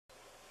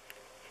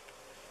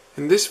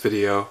In this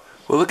video,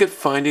 we'll look at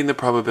finding the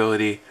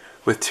probability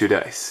with two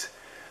dice.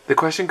 The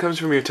question comes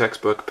from your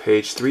textbook,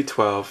 page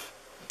 312,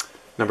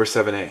 number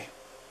 7a.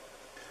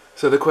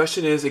 So the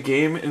question is, a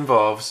game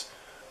involves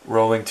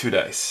rolling two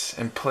dice,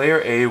 and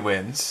player A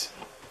wins.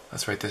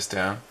 Let's write this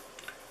down.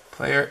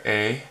 Player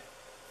A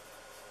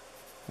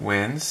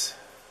wins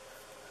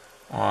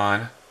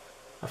on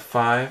a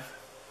 5,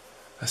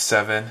 a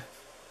 7,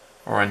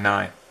 or a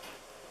 9.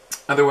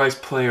 Otherwise,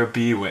 player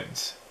B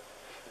wins.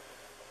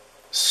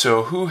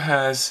 So who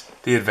has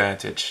the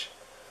advantage?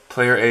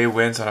 Player A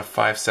wins on a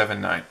 5,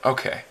 7, 9.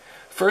 Okay,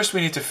 first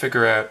we need to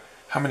figure out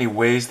how many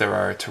ways there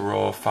are to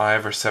roll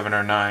 5 or 7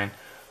 or 9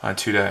 on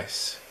two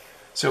dice.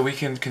 So we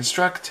can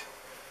construct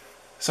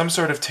some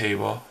sort of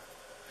table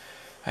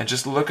and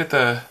just look at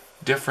the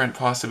different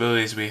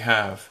possibilities we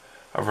have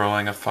of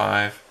rolling a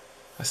 5,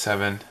 a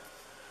 7,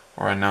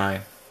 or a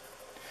 9.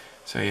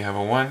 So you have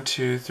a 1,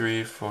 2,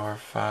 3, 4,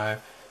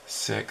 5,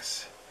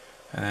 6,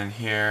 and then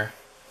here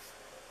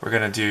we're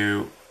going to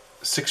do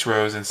 6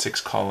 rows and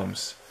 6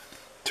 columns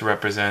to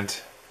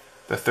represent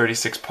the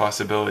 36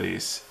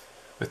 possibilities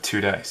with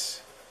two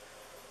dice.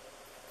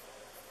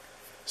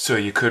 So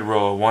you could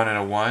roll a 1 and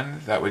a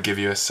 1, that would give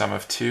you a sum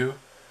of 2.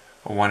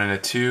 A 1 and a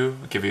 2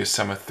 would give you a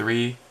sum of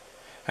 3,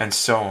 and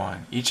so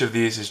on. Each of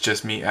these is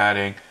just me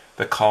adding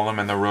the column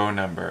and the row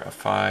number of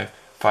 5.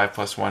 5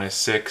 plus 1 is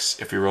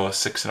 6. If you roll a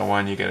 6 and a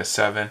 1, you get a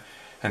 7,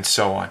 and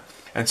so on.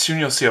 And soon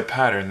you'll see a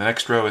pattern. The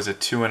next row is a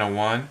 2 and a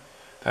 1,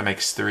 that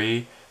makes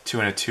 3. 2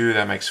 and a 2,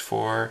 that makes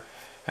 4,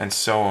 and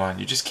so on.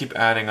 You just keep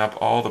adding up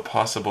all the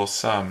possible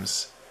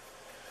sums,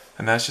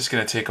 and that's just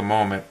going to take a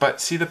moment.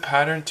 But see the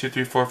pattern? 2,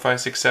 3, 4,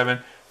 5, 6, 7,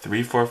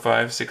 3, 4,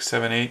 5, 6,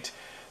 7, 8.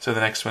 So the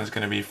next one's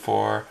going to be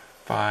 4,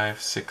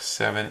 5, 6,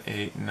 7,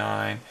 8,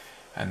 9,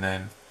 and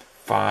then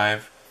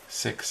 5,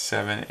 6,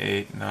 7,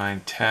 8,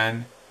 9,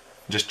 10.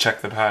 Just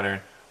check the pattern.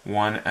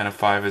 1 and a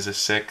 5 is a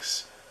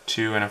 6,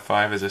 2 and a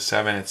 5 is a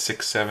 7, it's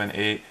 6, 7,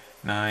 8,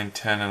 9,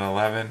 10, and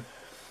 11.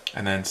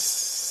 And then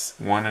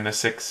 1 and a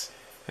 6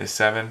 is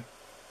 7,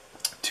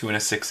 2 and a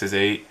 6 is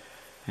 8,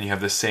 and you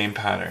have the same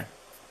pattern.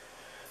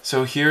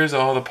 So here's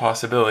all the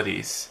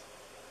possibilities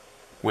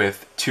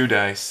with two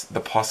dice, the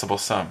possible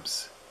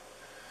sums.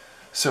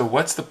 So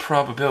what's the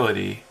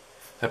probability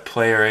that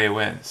player A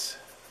wins?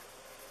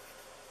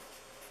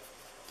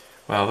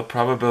 Well, the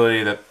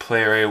probability that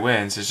player A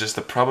wins is just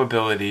the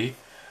probability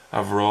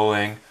of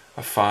rolling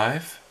a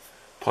 5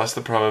 plus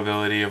the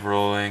probability of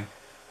rolling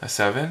a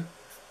 7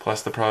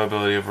 plus the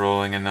probability of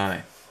rolling a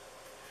 9.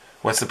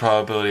 What's the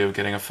probability of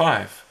getting a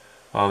 5?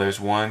 Well, there's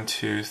 1,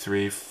 2,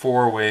 3,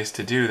 4 ways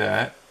to do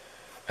that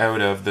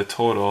out of the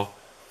total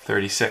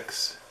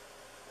 36.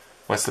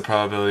 What's the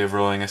probability of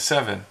rolling a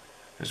 7?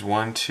 There's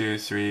 1, 2,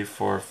 3,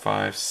 4,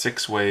 5,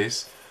 6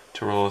 ways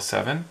to roll a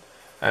 7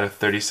 out of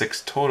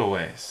 36 total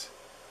ways.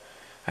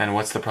 And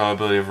what's the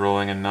probability of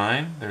rolling a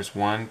 9? There's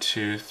 1,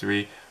 2,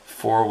 3,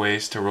 4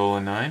 ways to roll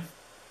a 9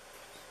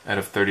 out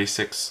of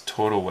 36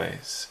 total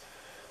ways.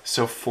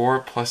 So 4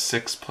 plus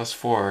 6 plus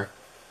 4,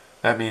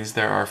 that means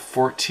there are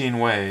 14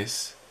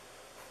 ways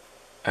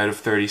out of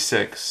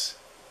 36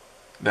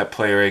 that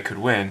player A could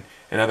win.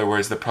 In other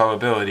words, the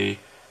probability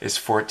is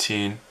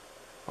 14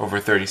 over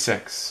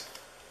 36.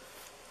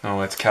 Now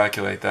let's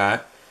calculate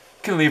that.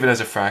 You can leave it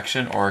as a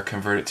fraction or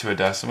convert it to a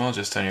decimal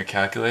just on your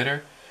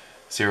calculator.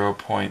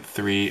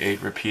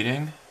 0.38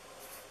 repeating,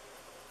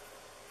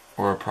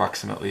 or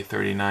approximately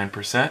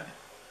 39%.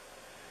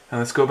 Now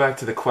let's go back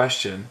to the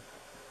question.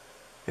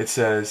 It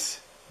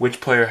says,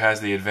 which player has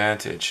the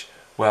advantage?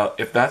 Well,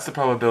 if that's the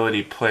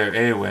probability player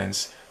A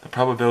wins, the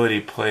probability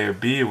player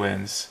B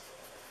wins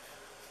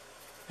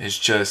is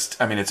just,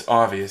 it's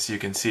obvious, you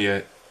can see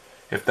it.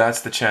 If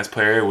that's the chance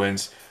player A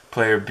wins,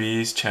 player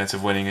B's chance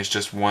of winning is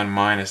just 1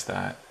 minus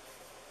that.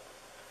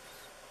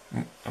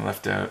 I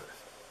left out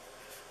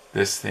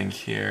this thing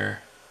here.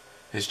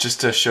 It's just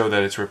to show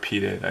that it's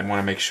repeated. I want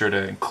to make sure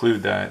to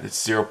include that.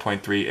 It's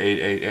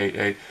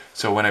 0.38888.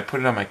 So when I put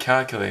it on my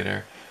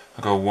calculator,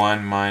 I'll go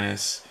 1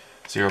 minus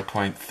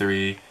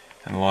 0.3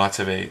 and lots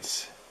of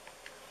 8s.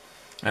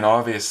 And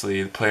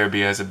obviously, player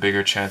B has a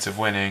bigger chance of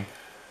winning,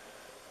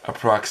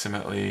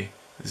 approximately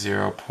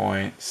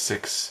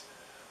 0.6,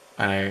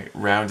 and I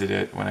rounded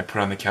it when I put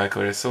it on the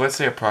calculator. So let's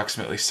say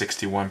approximately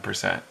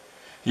 61%.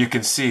 You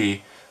can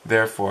see,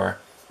 therefore,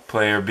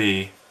 player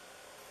B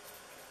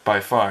by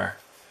far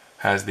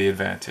has the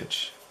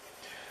advantage.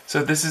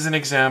 So this is an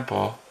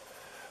example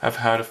of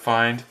how to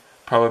find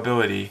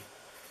probability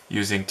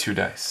using two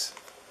dice.